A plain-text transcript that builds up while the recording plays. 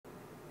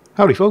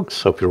Howdy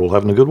folks, hope you're all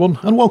having a good one,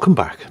 and welcome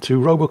back to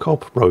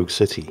Robocop Rogue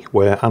City,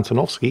 where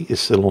Antonovsky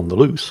is still on the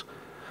loose.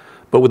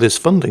 But with his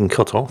funding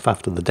cut off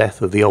after the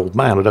death of the old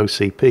man at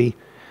OCP,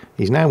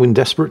 he's now in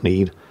desperate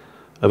need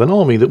of an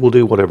army that will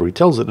do whatever he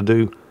tells it to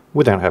do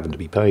without having to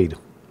be paid.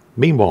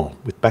 Meanwhile,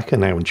 with Becker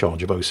now in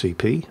charge of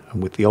OCP,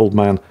 and with the old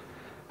man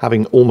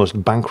having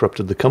almost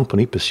bankrupted the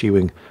company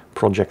pursuing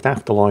Project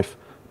Afterlife,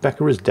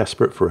 Becker is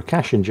desperate for a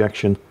cash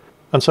injection,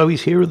 and so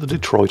he's here at the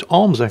Detroit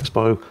Arms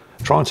Expo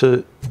trying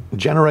to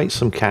generate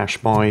some cash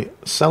by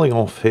selling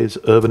off his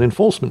urban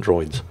enforcement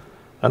droids,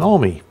 an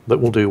army that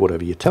will do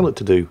whatever you tell it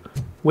to do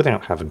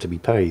without having to be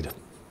paid.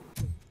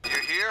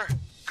 You're here?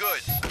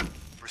 Good.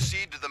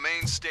 Proceed to the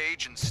main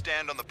stage and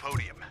stand on the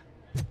podium.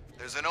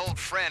 There's an old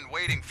friend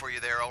waiting for you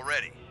there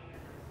already.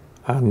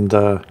 And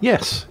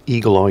yes,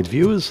 eagle-eyed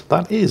viewers,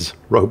 that is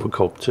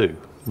Robocop 2.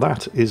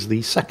 That is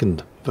the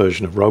second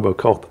version of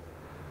Robocop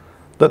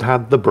that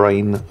had the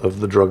brain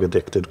of the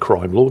drug-addicted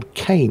crime lord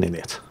Kane in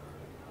it.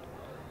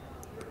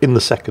 In the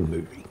second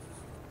movie.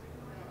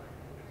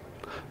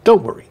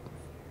 Don't worry.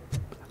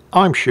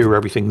 I'm sure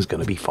everything's going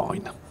to be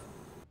fine.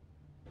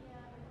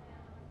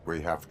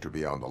 We have to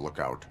be on the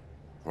lookout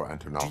for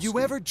Antonovsky. Do you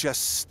ever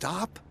just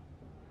stop?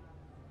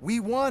 We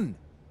won.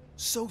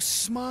 So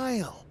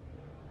smile.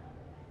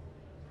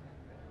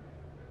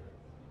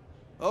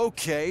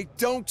 Okay,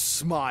 don't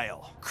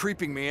smile.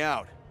 Creeping me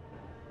out.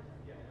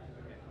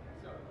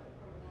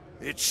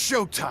 It's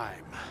showtime.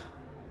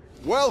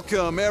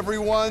 Welcome,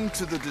 everyone,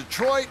 to the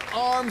Detroit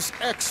Arms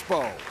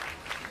Expo,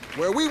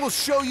 where we will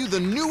show you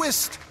the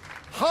newest,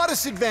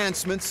 hottest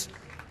advancements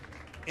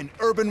in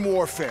urban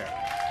warfare.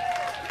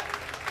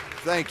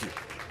 Thank you.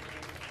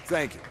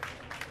 Thank you.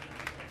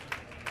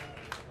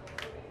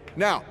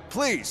 Now,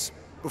 please,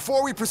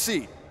 before we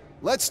proceed,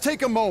 let's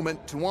take a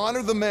moment to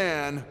honor the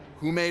man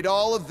who made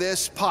all of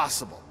this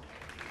possible.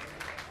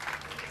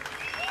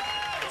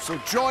 So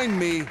join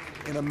me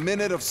in a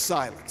minute of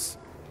silence.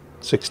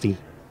 60,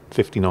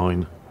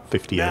 59,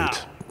 58. Now,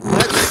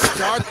 let's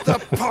start the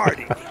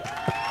party.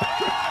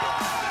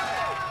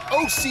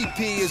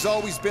 OCP has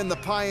always been the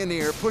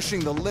pioneer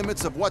pushing the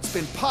limits of what's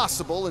been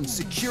possible in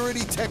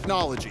security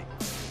technology.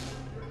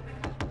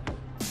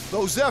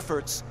 Those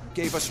efforts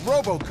gave us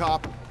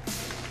Robocop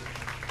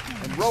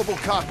and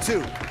Robocop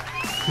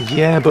 2.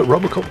 Yeah, but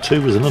Robocop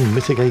 2 was an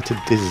unmitigated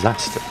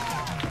disaster.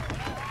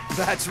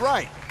 That's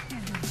right.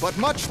 But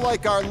much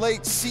like our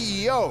late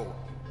CEO,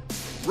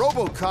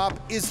 Robocop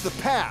is the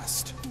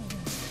past.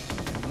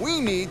 We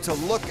need to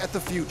look at the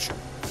future.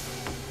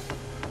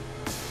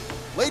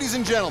 Ladies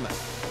and gentlemen,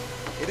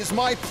 it is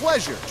my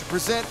pleasure to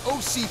present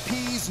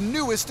OCP's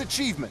newest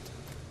achievement,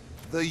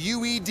 the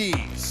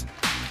UEDs,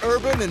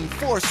 Urban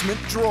Enforcement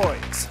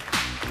Droids.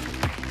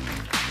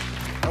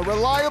 A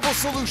reliable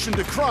solution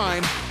to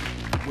crime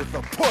with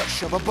the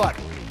push of a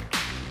button.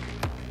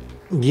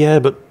 Yeah,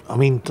 but, I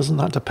mean, doesn't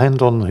that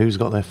depend on who's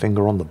got their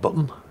finger on the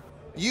button?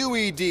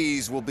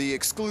 UEDs will be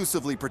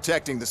exclusively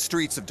protecting the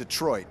streets of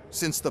Detroit,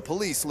 since the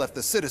police left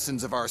the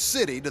citizens of our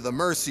city to the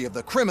mercy of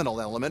the criminal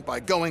element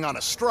by going on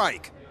a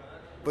strike.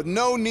 But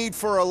no need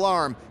for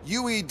alarm,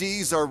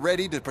 UEDs are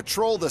ready to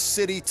patrol the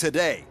city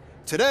today.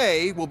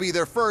 Today will be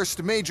their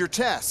first major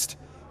test,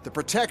 the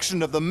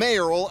protection of the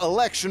mayoral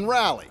election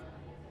rally.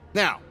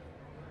 Now,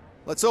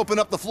 let's open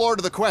up the floor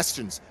to the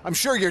questions. I'm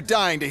sure you're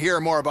dying to hear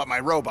more about my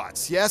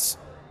robots, yes?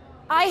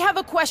 I have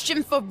a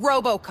question for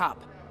Robocop.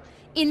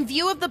 In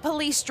view of the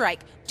police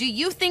strike, do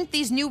you think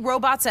these new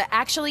robots are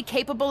actually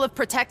capable of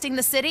protecting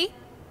the city?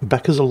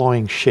 Becker's a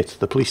lying shit.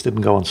 The police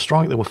didn't go on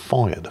strike, they were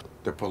fired.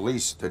 The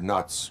police did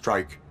not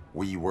strike.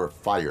 We were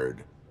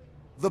fired.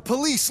 The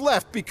police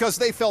left because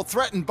they felt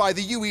threatened by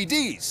the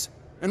UEDs.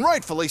 And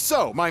rightfully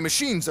so, my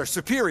machines are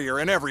superior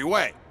in every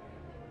way.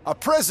 A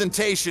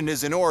presentation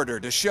is in order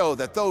to show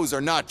that those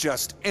are not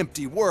just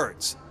empty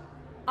words.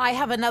 I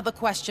have another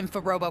question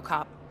for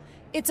Robocop.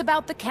 It's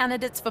about the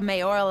candidates for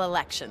mayoral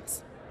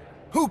elections.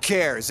 Who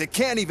cares? It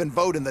can't even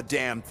vote in the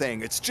damn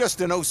thing. It's just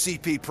an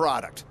OCP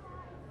product.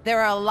 There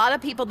are a lot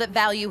of people that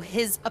value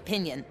his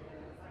opinion.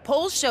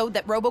 Polls showed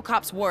that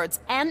Robocop's words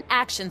and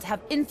actions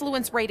have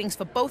influenced ratings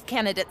for both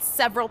candidates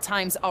several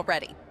times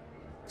already.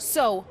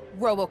 So,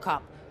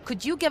 Robocop,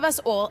 could you give us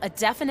all a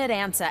definite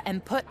answer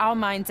and put our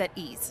minds at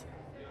ease?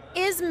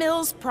 Is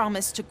Mills'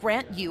 promise to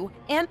grant you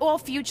and all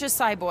future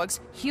cyborgs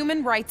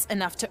human rights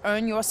enough to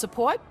earn your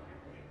support?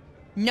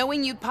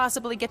 Knowing you'd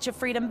possibly get your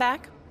freedom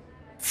back?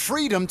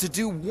 Freedom to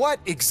do what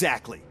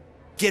exactly?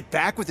 Get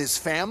back with his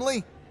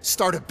family?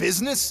 Start a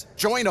business?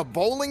 Join a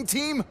bowling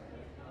team?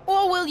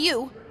 Or will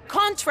you,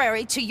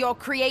 contrary to your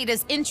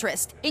creator's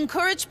interest,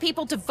 encourage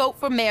people to vote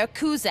for Mayor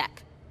Kuzak,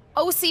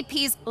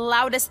 OCP's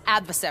loudest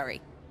adversary?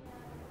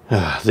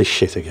 This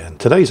shit again.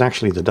 Today's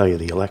actually the day of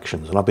the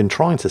elections, and I've been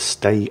trying to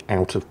stay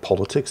out of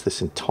politics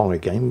this entire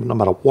game. No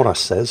matter what I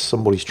says,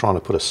 somebody's trying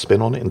to put a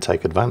spin on it and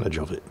take advantage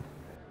of it.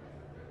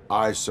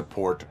 I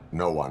support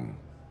no one.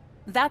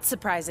 That's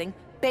surprising.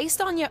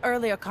 Based on your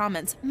earlier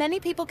comments, many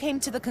people came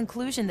to the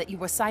conclusion that you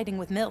were siding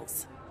with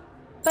Mills.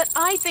 But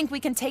I think we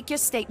can take your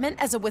statement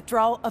as a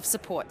withdrawal of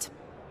support.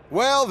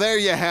 Well, there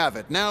you have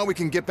it. Now we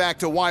can get back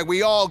to why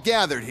we all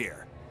gathered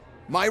here.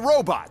 My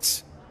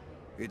robots.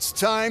 It's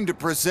time to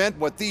present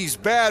what these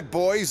bad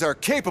boys are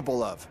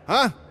capable of,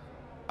 huh?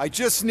 I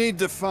just need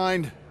to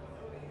find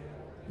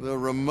the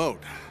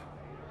remote.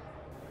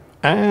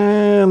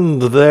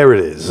 And there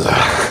it is.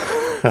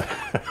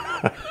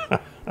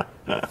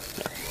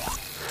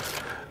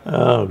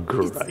 Oh,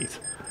 great.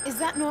 Is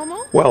that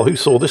normal? Well, who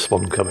saw this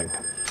one coming?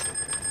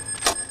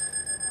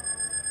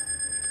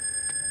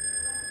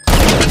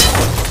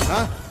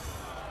 Huh?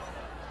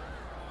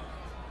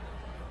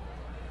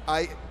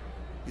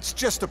 It's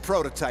just a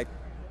prototype.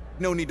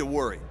 No need to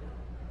worry.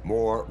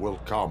 More will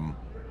come.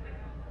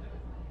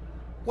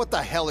 What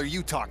the hell are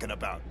you talking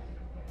about?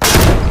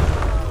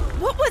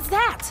 What was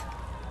that?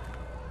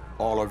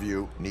 All of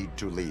you need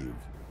to leave.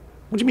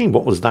 What do you mean,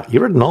 what was that?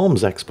 You're at an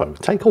arms expo.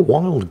 Take a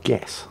wild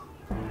guess.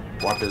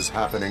 What is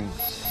happening?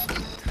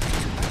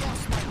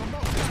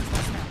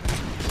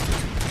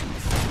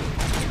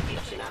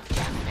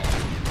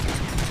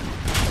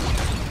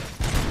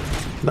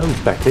 No,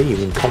 Becker, you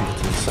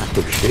incompetent sack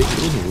of shit.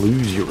 You didn't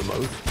lose your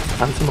remote.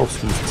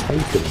 Antonovsky's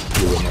taken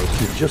your remote.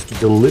 You've just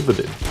delivered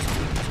it.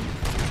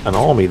 An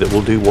army that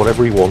will do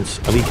whatever he wants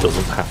and he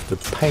doesn't have to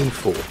pay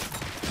for.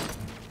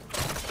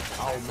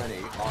 How many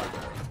are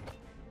there?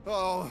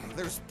 Oh,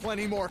 there's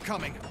plenty more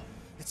coming.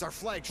 It's our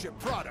flagship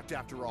product,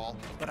 after all,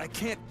 but I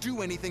can't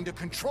do anything to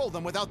control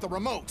them without the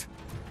remote.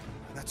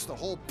 That's the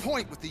whole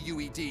point with the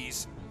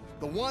UEDs.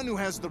 The one who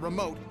has the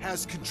remote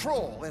has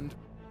control, and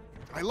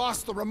I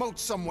lost the remote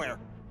somewhere.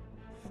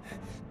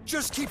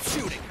 Just keep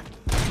shooting.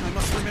 I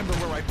must remember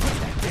where I put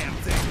that damn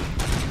thing.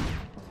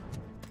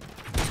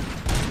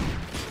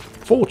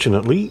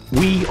 Fortunately,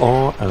 we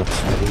are at a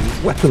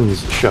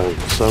weapons show,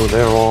 so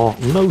there are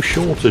no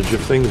shortage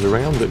of things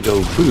around that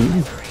go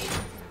boom,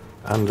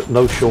 and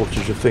no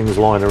shortage of things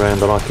lying around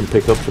that I can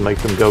pick up to make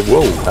them go,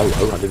 whoa,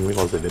 hello, I didn't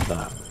realise they did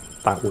that.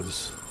 That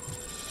was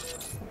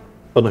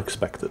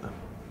unexpected.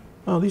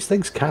 Oh, these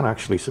things can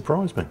actually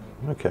surprise me.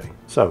 Okay,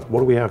 so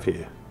what do we have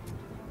here?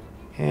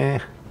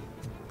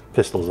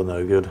 Pistols are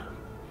no good.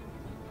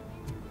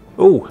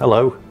 Oh,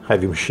 hello,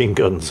 heavy machine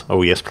guns.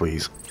 Oh, yes,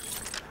 please.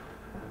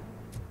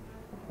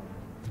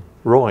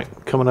 Right,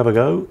 come and have a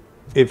go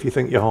if you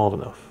think you're hard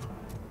enough.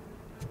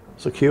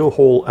 Secure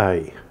Hall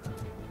A.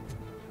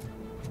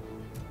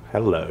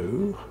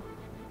 Hello.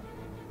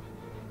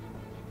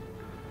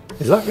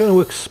 Is that going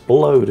to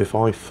explode if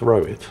I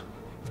throw it?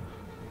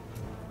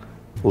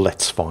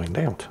 Let's find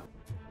out.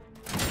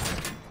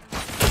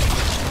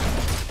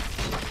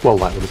 Well,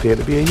 that would appear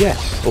to be a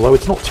yes, although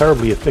it's not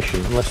terribly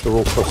efficient unless they're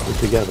all clustered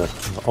together.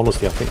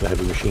 Honestly, I think the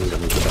heavy machine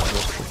gun is the better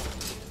option.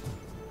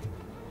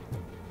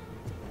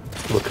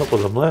 Still a couple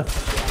of them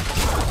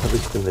left, at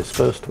least in this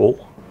first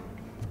wall.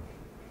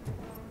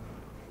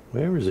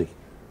 Where is he?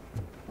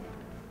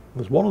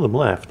 There's one of them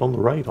left on the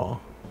radar.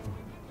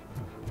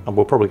 And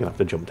we're probably going to have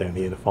to jump down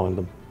here to find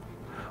them.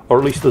 Or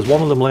at least there's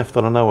one of them left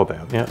that I know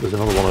about. Yeah, there's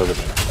another one over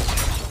there.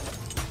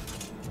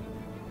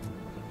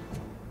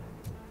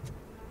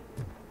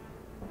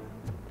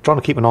 Trying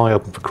to keep an eye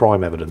open for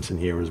crime evidence in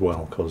here as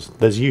well, because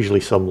there's usually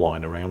some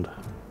lying around.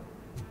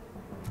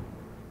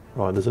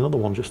 Right, there's another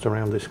one just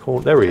around this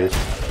corner. There he is.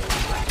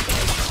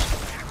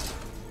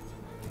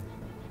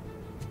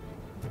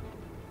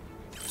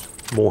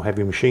 More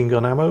heavy machine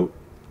gun ammo.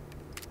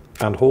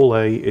 And Hall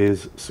A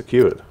is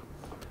secured.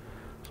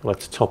 So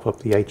let's top up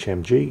the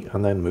HMG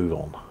and then move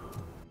on.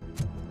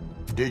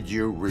 Did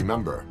you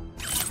remember?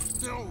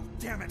 No,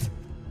 damn it.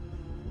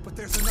 But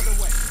there's another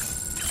way.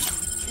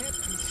 Can't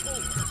control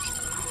it.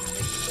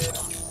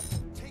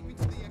 Take me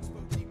to the expo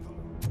depot.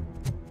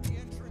 The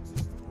entrance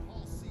is through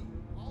Hall C.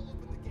 I'll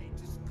open the gate.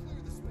 Just clear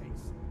the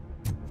space.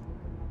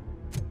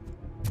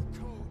 The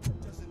code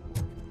doesn't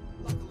work.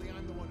 Luckily,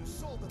 I'm the one who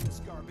sold them this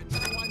garbage, so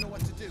I know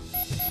what to do.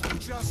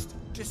 Just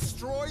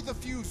destroy the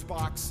fuse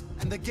box,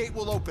 and the gate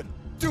will open.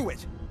 Do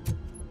it!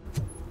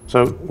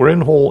 So we're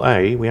in Hall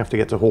A, we have to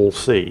get to Hall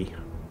C.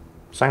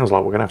 Sounds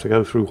like we're going to have to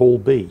go through Hall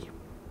B.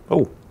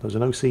 Oh, there's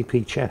an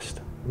OCP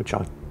chest, which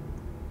I...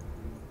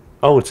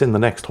 Oh, it's in the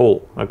next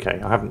hall.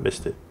 Okay, I haven't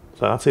missed it.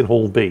 So that's in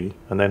Hall B,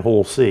 and then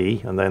Hall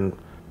C, and then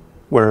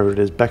wherever it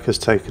is Becker's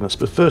taken us.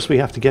 But first we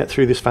have to get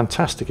through this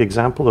fantastic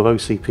example of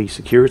OCP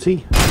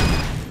security.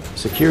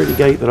 Security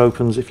gate that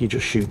opens if you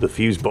just shoot the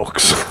fuse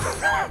box.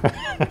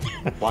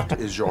 What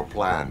is your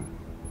plan?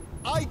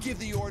 I give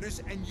the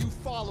orders and you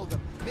follow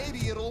them.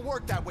 Maybe it'll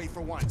work that way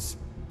for once.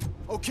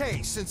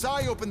 Okay, since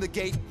I opened the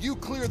gate, you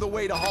clear the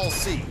way to Hall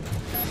C.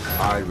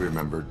 I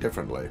remember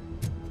differently.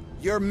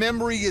 Your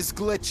memory is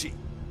glitchy.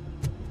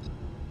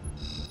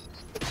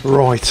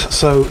 Right,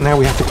 so now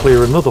we have to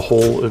clear another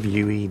hall of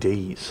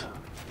UEDs.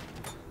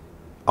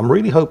 I'm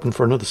really hoping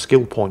for another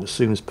skill point as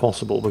soon as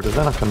possible, because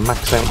then I can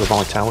max out the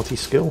vitality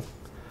skill.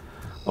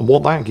 And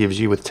what that gives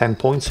you with 10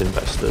 points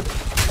invested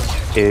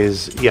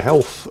is your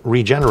health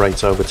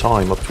regenerates over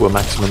time up to a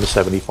maximum of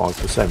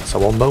 75%.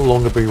 So I'll no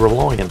longer be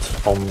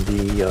reliant on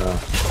the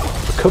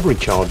recovery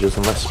charges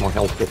unless my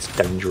health gets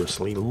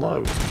dangerously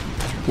low,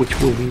 which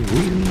will be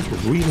really,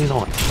 really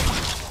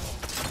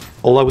nice.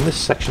 Although in this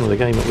section of the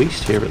game, at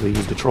least here at the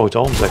Detroit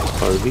Arms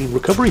Expo, the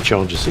recovery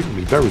charges seem to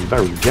be very,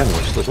 very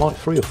generous. There's like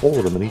 3 or 4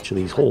 of them in each of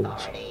these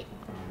halls.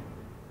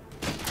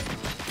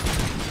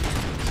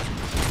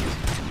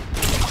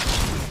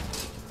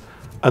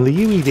 And the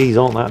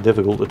UEDs aren't that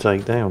difficult to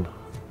take down.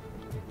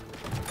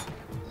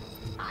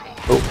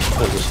 Oh,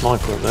 there's a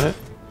sniper up there.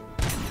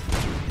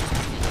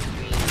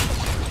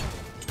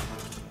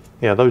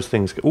 Yeah, those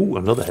things... Ooh,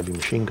 another heavy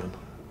machine gun.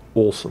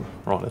 Awesome.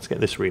 Right, let's get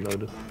this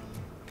reloaded.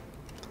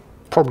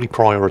 Probably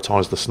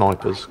prioritise the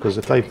snipers, because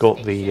if they've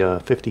got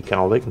the 50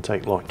 cal, they can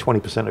take like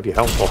 20% of your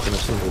health off in a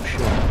single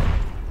shot.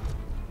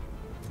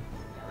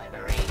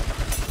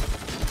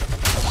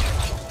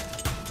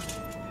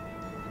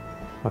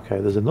 Okay,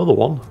 there's another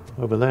one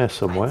over there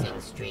somewhere.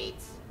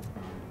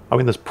 I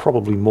mean, there's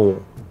probably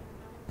more.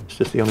 It's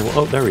just the only one.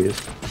 Oh, there he is.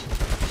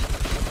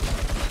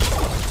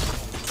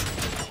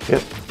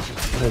 Yep,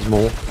 there's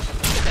more.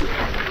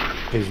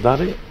 Is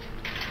that it?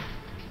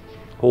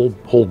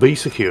 Hall B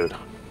secured.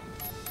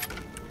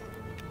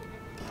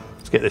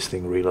 Let's get this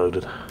thing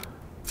reloaded.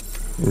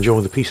 Enjoy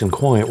the peace and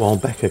quiet while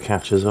Becker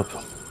catches up.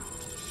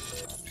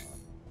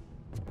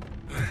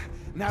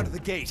 Now to the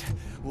gate.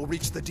 We'll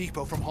reach the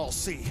depot from Hall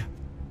C.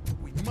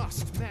 We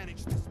must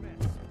manage this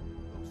mess.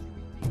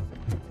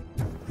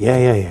 Yeah.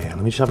 Let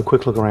me just have a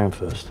quick look around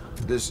first.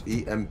 This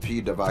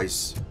EMP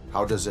device,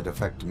 how does it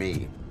affect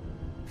me?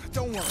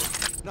 Don't worry.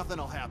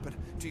 Nothing'll happen.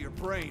 To your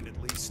brain, at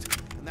least.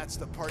 And that's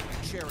the part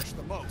you cherish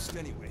the most,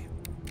 anyway.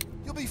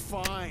 You'll be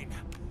fine.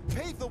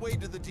 Pave the way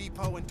to the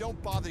depot and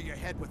don't bother your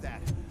head with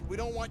that. We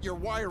don't want your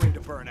wiring to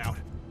burn out.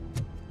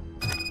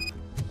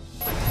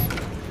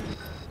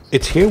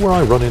 It's here where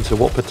I run into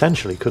what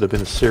potentially could have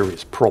been a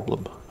serious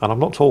problem. And I'm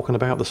not talking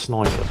about the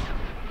sniper.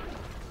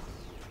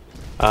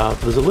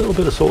 There's a little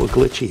bit of sort of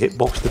glitchy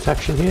hitbox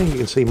detection here. You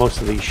can see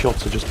most of these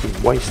shots are just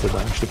being wasted.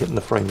 They're actually hitting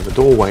the frame of the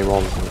doorway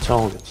rather than the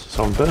targets.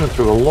 So I'm burning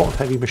through a lot of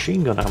heavy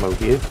machine gun ammo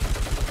here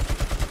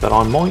that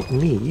I might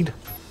need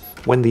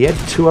when the Ed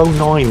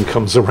 209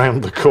 comes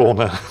around the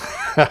corner.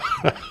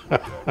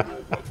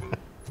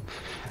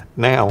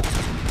 Now,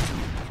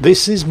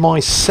 this is my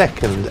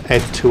second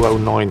Ed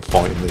 209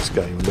 fight in this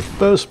game. The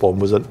first one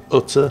was an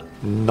utter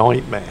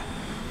nightmare.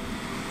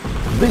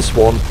 This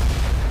one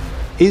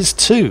is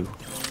too,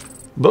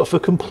 but for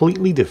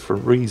completely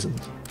different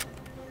reasons.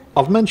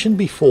 I've mentioned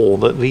before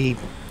that the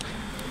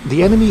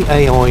enemy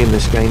AI in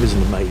this game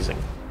isn't amazing,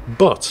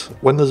 but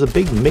when there's a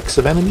big mix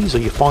of enemies, or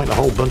you fight a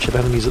whole bunch of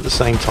enemies at the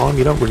same time,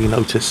 you don't really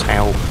notice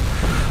how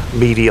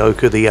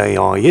mediocre the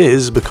AI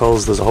is,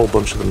 because there's a whole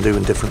bunch of them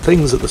doing different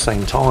things at the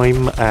same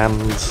time.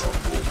 And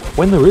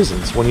when there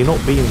isn't, when you're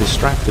not being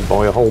distracted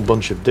by a whole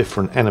bunch of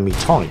different enemy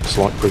types,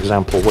 like for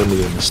example when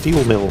we were in the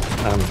steel mill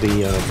and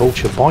the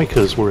vulture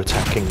bikers were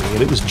attacking me,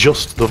 and it was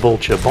just the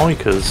vulture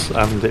bikers,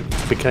 and it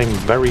became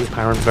very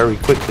apparent very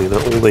quickly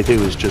that all they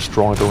do is just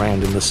drive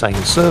around in the same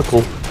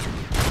circle,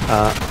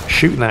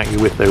 shooting at you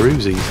with their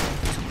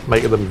Uzis,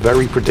 making them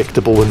very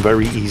predictable and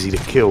very easy to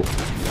kill.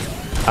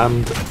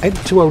 And Ed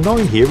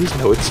 209 here is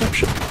no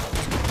exception,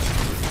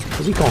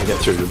 because he can't get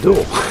through the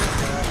door.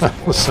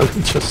 So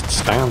he just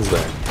stands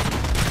there.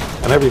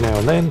 And every now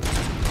and then,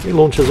 he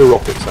launches a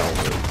rocket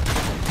salvo.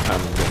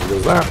 And when he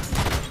does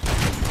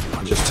that,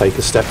 I just take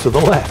a step to the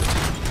left.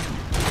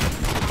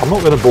 I'm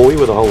not going to bore you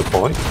with the whole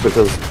fight,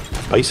 because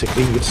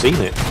basically you've seen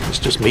it. It's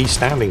just me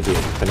standing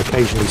here, and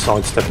occasionally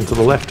sidestepping to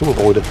the left to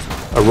avoid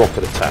a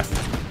rocket attack.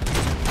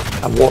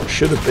 And what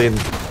should have been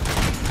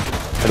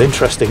an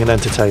interesting and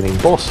entertaining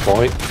boss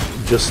fight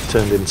just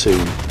turned into,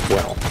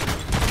 well,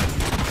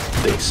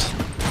 this.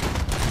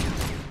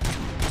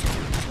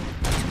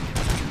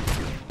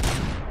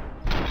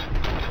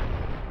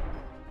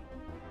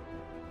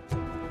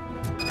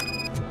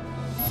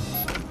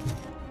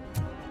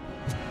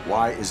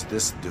 Why is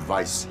this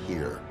device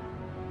here?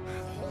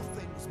 The whole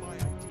thing was my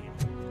idea.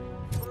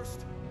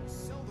 First, we'll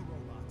sell the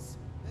robots.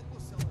 Then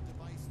we'll sell a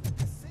device that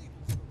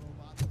disables the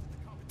robots to the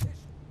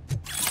competition.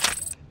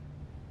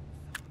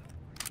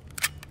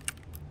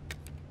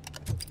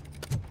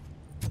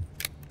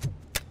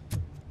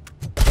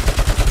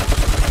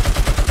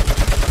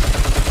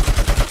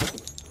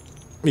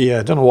 Yeah,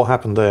 I don't know what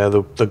happened there.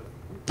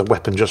 The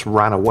weapon just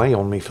ran away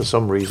on me for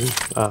some reason.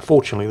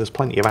 Fortunately, there's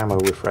plenty of ammo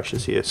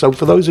refreshers here. So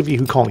for those of you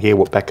who can't hear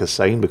what Becker's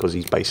saying, because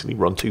he's basically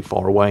run too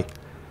far away,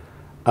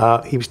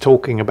 he was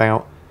talking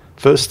about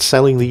first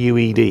selling the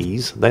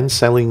UEDs, then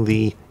selling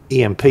the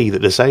EMP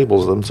that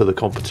disables them to the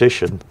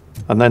competition,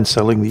 and then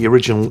selling the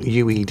original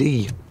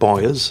UED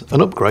buyers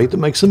an upgrade that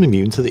makes them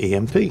immune to the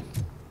EMP.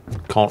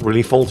 Can't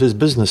really fault his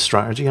business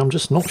strategy. I'm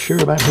just not sure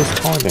about his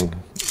timing.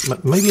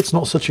 Maybe it's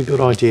not such a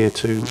good idea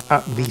to,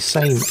 at the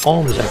same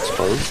Arms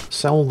Expo,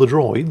 sell the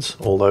droids,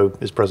 although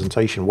his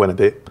presentation went a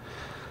bit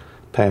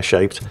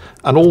pear-shaped,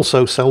 and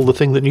also sell the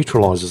thing that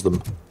neutralises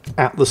them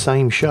at the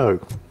same show.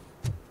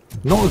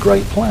 Not a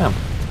great plan.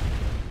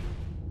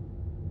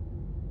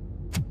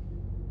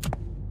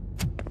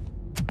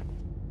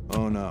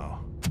 Oh no.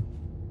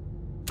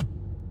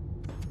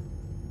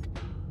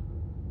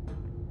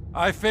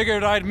 I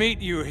figured I'd meet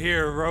you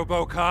here,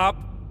 Robocop.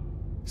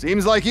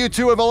 Seems like you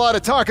two have a lot to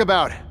talk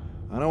about.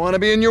 I don't want to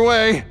be in your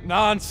way.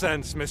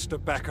 Nonsense, Mr.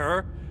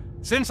 Becker.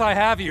 Since I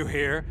have you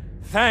here,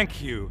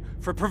 thank you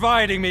for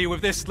providing me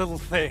with this little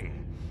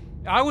thing.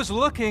 I was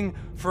looking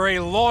for a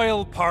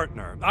loyal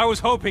partner. I was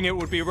hoping it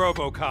would be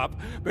Robocop,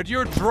 but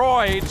your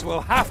droids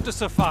will have to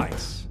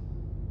suffice.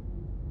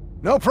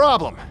 No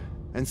problem.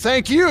 And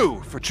thank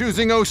you for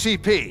choosing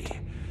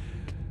OCP.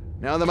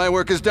 Now that my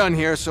work is done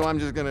here, so I'm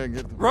just gonna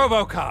get...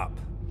 Robocop,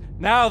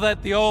 now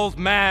that the old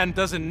man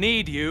doesn't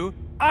need you,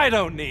 I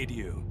don't need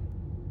you.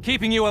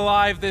 Keeping you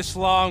alive this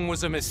long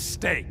was a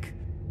mistake.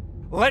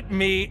 Let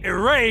me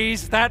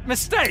erase that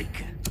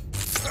mistake!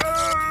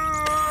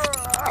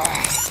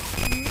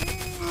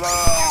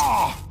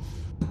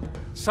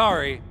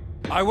 Sorry,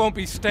 I won't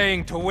be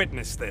staying to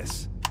witness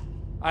this.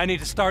 I need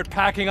to start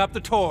packing up the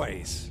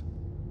toys.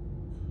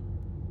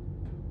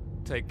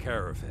 Take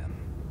care of him.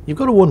 You've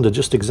got to wonder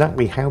just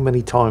exactly how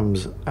many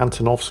times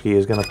Antonovsky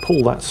is going to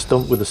pull that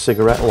stunt with a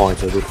cigarette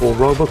lighter before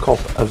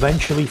Robocop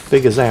eventually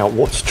figures out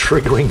what's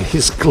triggering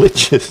his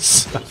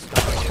glitches.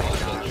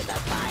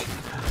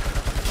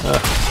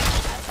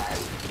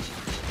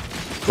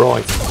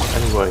 Right,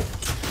 anyway.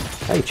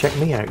 Hey, check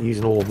me out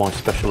using all of my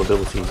special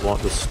abilities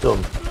like the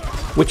stun.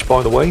 Which,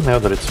 by the way, now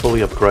that it's fully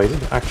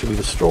upgraded, actually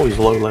destroys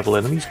low-level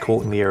enemies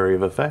caught in the area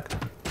of effect.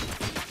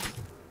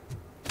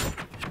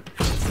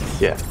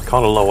 Yeah,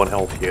 kind of low on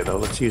health here though.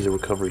 Let's use a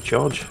recovery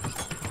charge.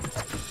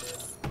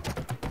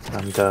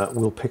 And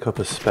we'll pick up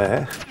a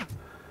spare.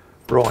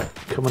 Right,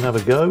 come and have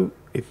a go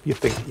if you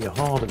think you're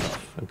hard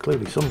enough. And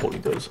clearly somebody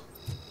does.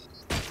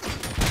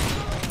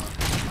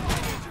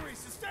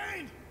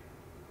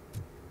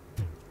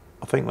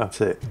 I think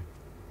that's it.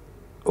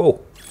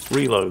 Oh,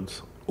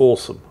 reloads.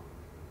 Awesome.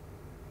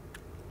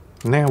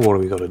 Now what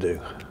have we got to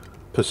do?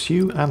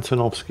 Pursue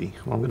Antonovsky.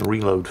 Well, I'm going to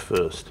reload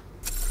first.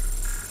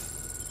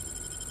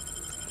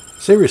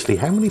 Seriously,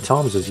 how many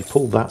times has he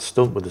pulled that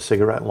stunt with a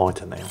cigarette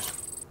lighter now?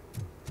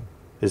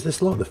 Is this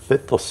like the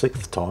 5th or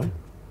 6th time?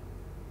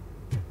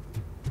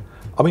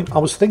 I mean, I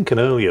was thinking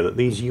earlier that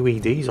these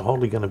UEDs are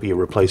hardly going to be a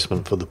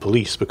replacement for the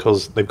police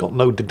because they've got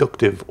no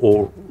deductive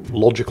or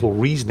logical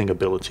reasoning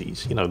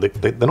abilities. You know,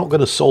 they're not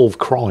going to solve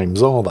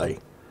crimes, are they?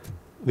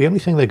 The only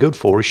thing they're good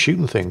for is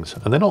shooting things,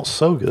 and they're not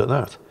so good at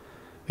that.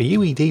 A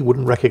UED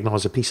wouldn't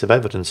recognise a piece of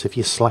evidence if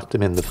you slapped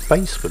him in the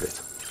face with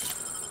it.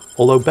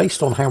 Although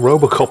based on how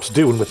Robocop's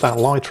doing with that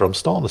lighter, I'm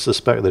starting to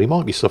suspect that he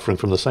might be suffering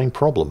from the same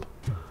problem.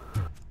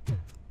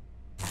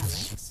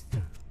 Alex?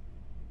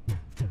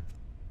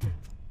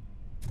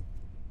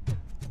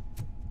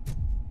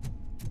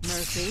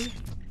 Murphy?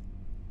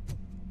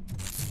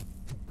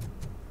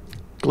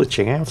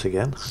 Glitching out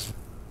again.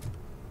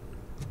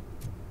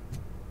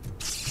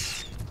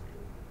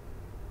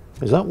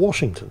 Is that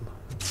Washington?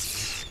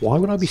 Why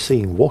would I be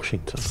seeing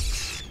Washington?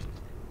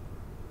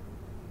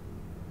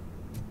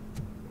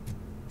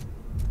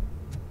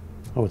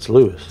 Oh, it's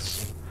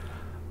Lewis.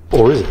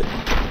 Or is it?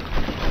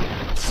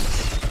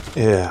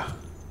 Yeah.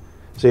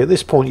 See, at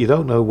this point you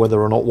don't know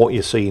whether or not what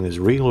you're seeing is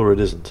real or it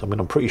isn't. I mean,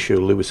 I'm pretty sure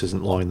Lewis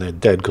isn't lying there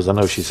dead because I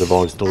know she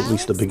survives till at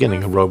least the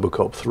beginning of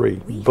Robocop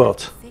 3.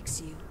 But...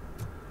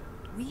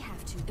 We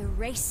have to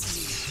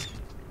erase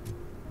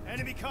you.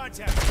 Enemy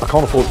contact! I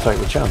can't afford to take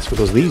the chance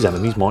because these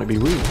enemies might be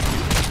real.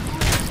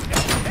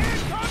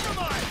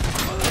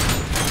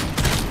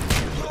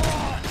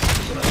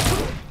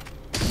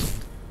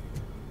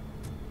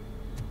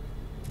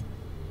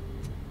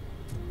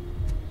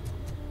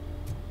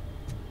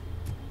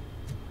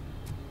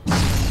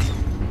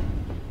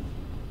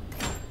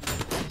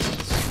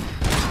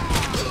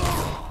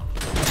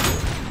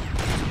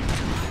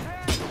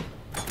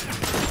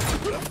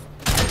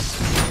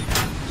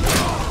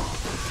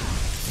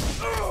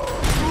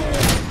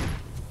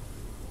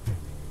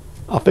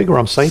 I figure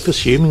I'm safe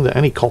assuming that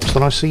any cops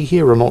that I see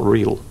here are not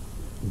real,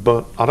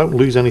 but I don't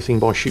lose anything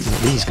by shooting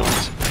at these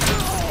guys.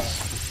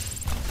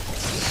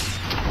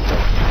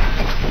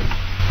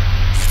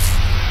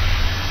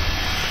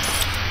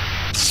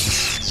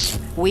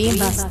 We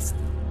must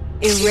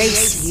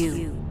erase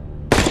you.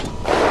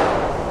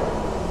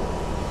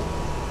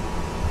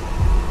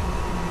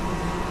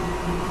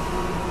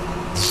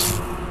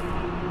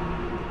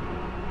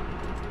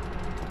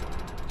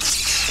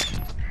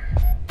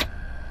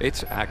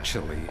 It's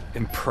actually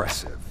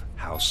impressive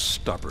how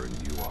stubborn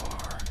you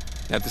are.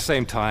 At the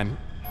same time,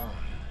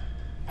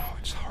 oh,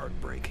 it's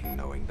heartbreaking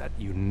knowing that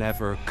you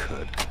never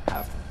could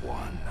have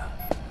won.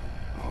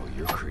 Oh,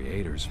 your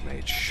creators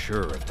made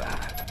sure of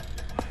that.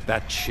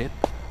 That chip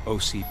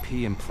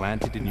OCP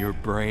implanted in your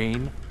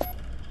brain,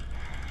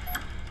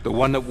 the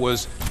one that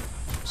was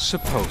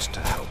supposed to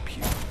help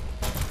you,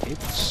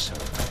 it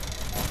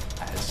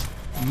served as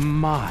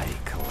my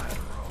collateral.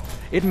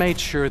 It made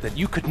sure that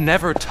you could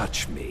never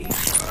touch me.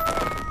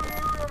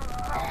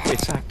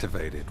 It's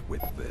activated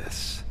with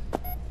this.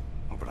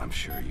 Oh, but I'm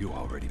sure you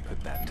already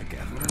put that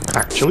together.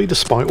 Actually,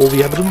 despite all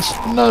the evidence,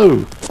 no!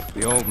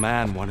 The old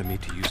man wanted me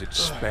to use it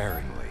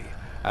sparingly,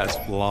 as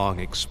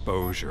long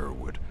exposure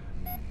would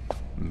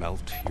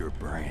melt your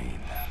brain.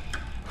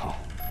 Oh,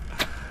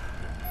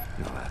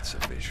 now that's a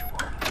visual.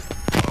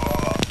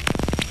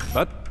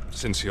 But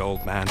since the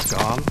old man's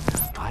gone,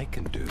 I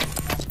can do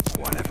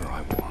whatever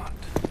I want.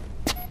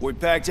 We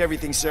packed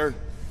everything, sir.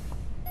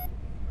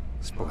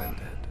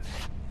 Splendid.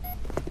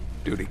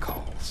 Duty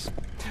calls.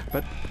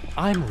 But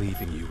I'm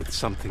leaving you with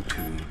something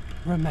to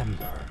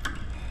remember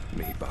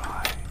me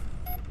by.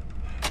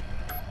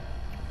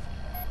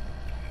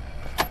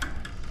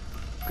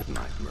 Good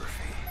night,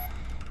 Murphy.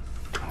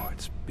 Oh,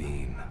 it's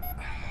been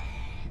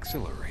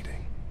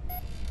exhilarating.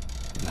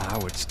 Now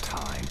it's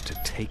time to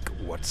take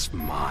what's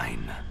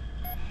mine.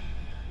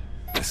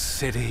 The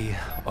city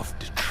of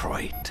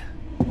Detroit.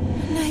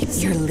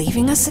 You're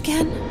leaving us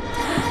again?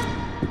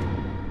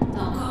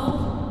 Don't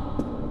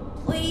go.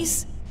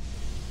 Please.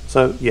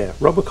 So, yeah,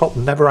 Robocop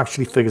never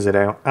actually figures it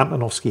out.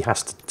 Antonovsky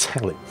has to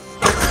tell him.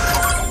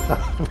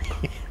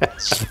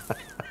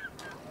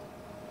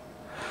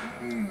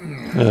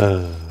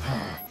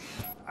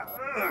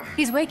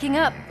 He's waking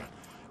up.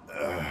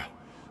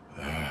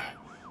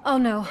 Oh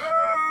no.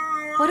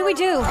 What do we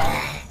do?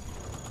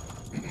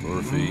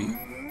 Murphy,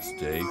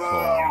 stay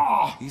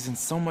calm. He's in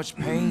so much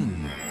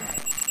pain.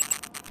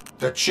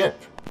 The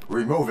chip.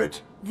 Remove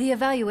it. The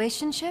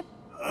evaluation chip?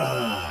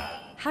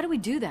 How do we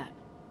do that?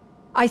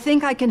 I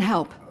think I can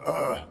help.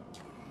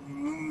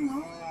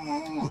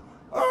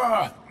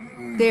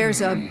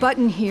 There's a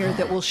button here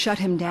that will shut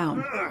him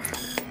down.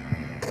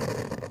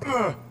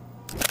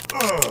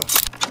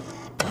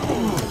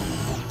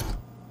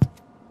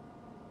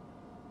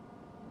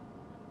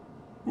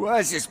 Why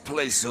is this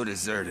place so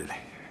deserted?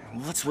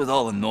 What's with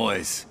all the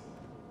noise?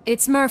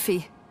 It's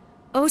Murphy.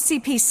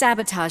 OCP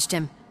sabotaged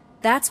him.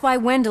 That's why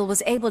Wendell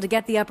was able to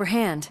get the upper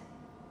hand.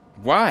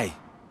 Why?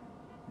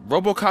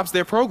 Robocop's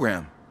their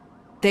program.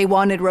 They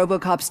wanted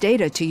Robocop's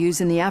data to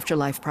use in the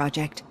Afterlife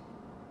project.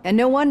 And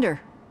no wonder.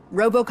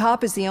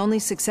 Robocop is the only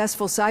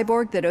successful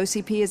cyborg that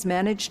OCP has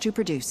managed to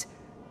produce.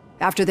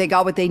 After they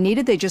got what they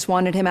needed, they just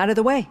wanted him out of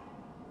the way,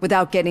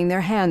 without getting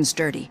their hands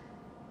dirty.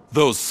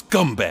 Those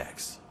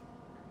scumbags!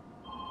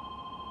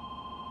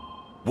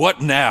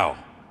 What now?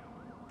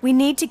 We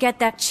need to get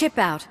that chip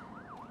out.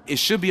 It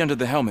should be under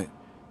the helmet.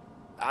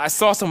 I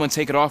saw someone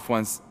take it off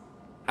once.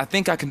 I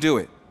think I can do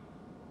it.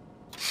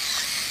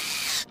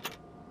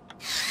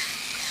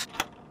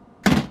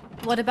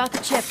 What about the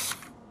chip?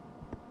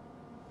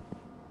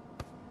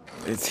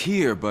 It's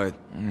here, but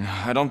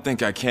I don't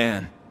think I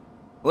can.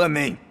 Let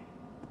me.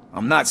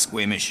 I'm not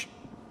squeamish.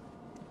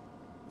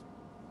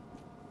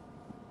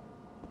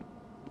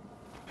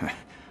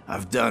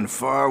 I've done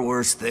far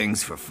worse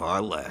things for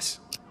far less.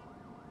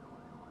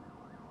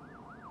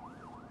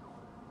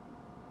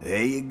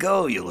 There you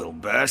go, you little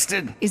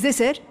bastard. Is this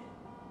it?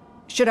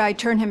 Should I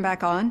turn him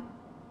back on?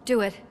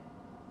 Do it.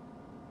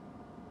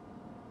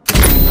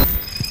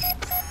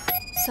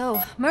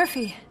 So,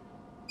 Murphy,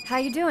 how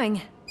you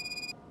doing?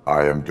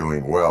 I am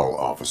doing well,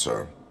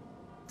 officer.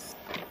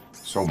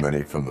 So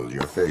many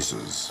familiar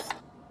faces.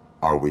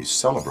 Are we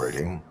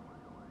celebrating?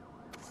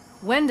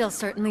 Wendell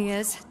certainly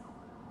is.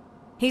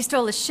 He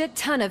stole a shit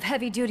ton of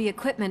heavy-duty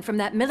equipment from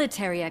that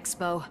military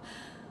expo.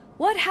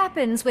 What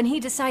happens when he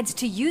decides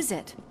to use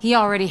it? He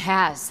already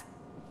has.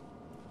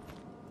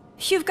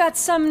 You've got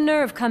some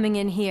nerve coming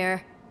in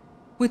here.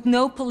 With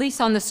no police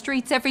on the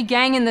streets, every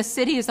gang in the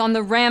city is on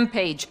the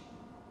rampage.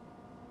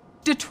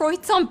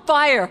 Detroit's on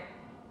fire!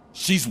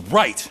 She's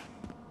right!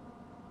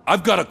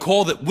 I've got a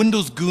call that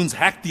Windows goons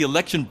hacked the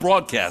election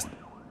broadcast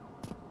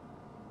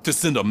to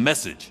send a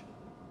message.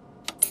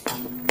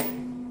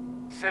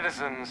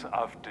 Citizens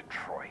of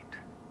Detroit,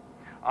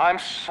 I'm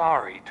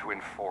sorry to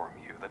inform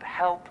you that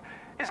help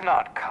is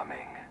not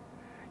coming.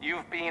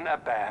 You've been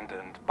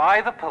abandoned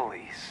by the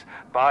police,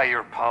 by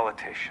your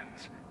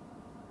politicians,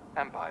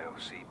 and by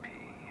OCP.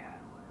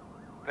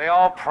 They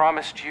all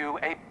promised you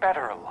a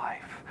better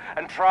life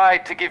and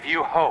tried to give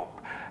you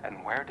hope.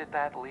 And where did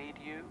that lead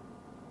you?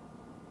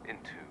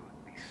 Into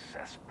the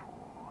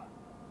cesspool.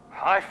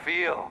 I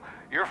feel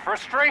your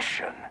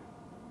frustration.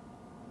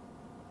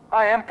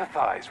 I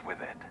empathize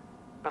with it.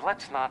 But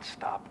let's not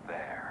stop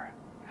there.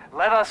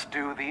 Let us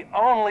do the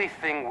only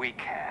thing we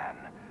can.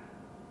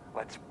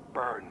 Let's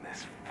burn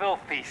this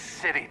filthy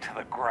city to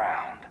the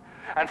ground.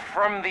 And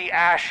from the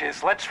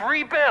ashes, let's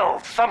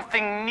rebuild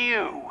something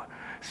new.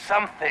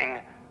 Something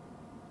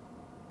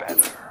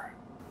better.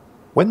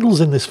 Wendell's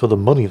in this for the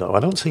money, though. I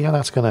don't see how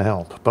that's going to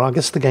help, but I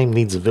guess the game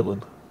needs a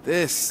villain.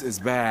 This is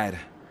bad.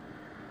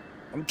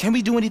 Can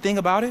we do anything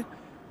about it?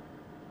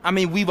 I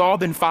mean, we've all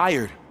been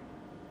fired.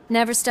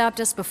 Never stopped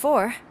us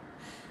before.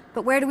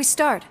 But where do we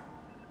start?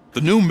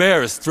 The new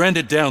mayor is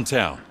stranded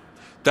downtown.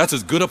 That's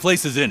as good a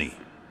place as any.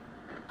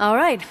 All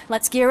right,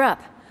 let's gear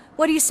up.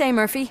 What do you say,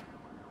 Murphy?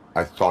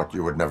 I thought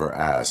you would never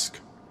ask.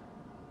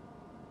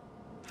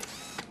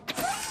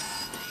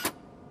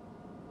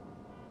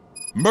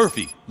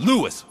 Murphy,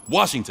 Lewis,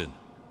 Washington.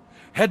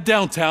 Head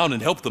downtown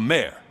and help the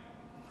mayor.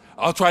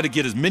 I'll try to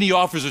get as many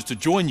officers to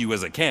join you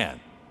as I can.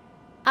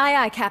 Aye,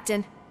 aye,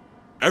 Captain.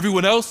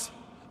 Everyone else?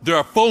 There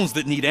are phones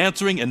that need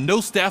answering and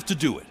no staff to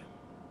do it.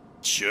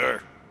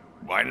 Sure.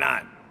 Why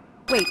not?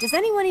 Wait, does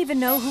anyone even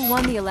know who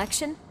won the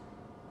election?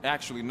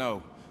 Actually,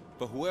 no.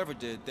 But whoever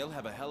did, they'll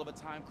have a hell of a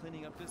time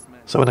cleaning up this mess.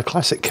 So in a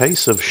classic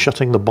case of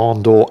shutting the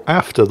barn door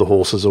after the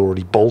horse has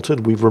already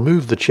bolted, we've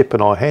removed the chip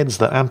in our heads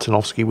that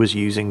Antonovsky was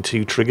using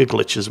to trigger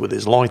glitches with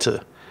his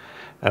lighter.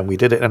 And we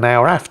did it an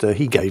hour after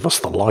he gave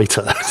us the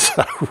lighter.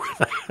 So,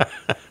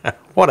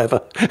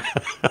 whatever.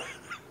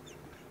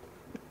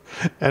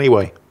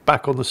 Anyway,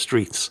 back on the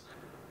streets.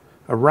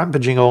 A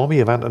rampaging army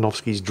of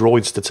Antonovsky's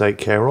droids to take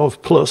care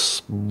of,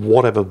 plus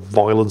whatever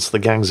violence the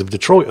gangs of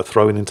Detroit are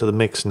throwing into the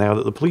mix now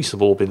that the police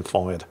have all been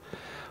fired.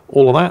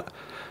 All of that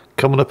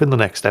coming up in the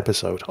next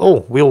episode.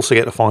 Oh, we also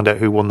get to find out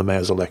who won the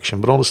mayor's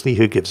election, but honestly,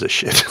 who gives a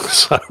shit?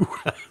 So,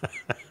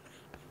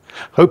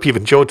 hope you've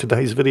enjoyed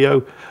today's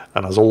video,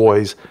 and as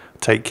always,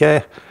 take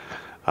care,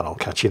 and I'll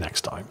catch you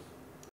next time.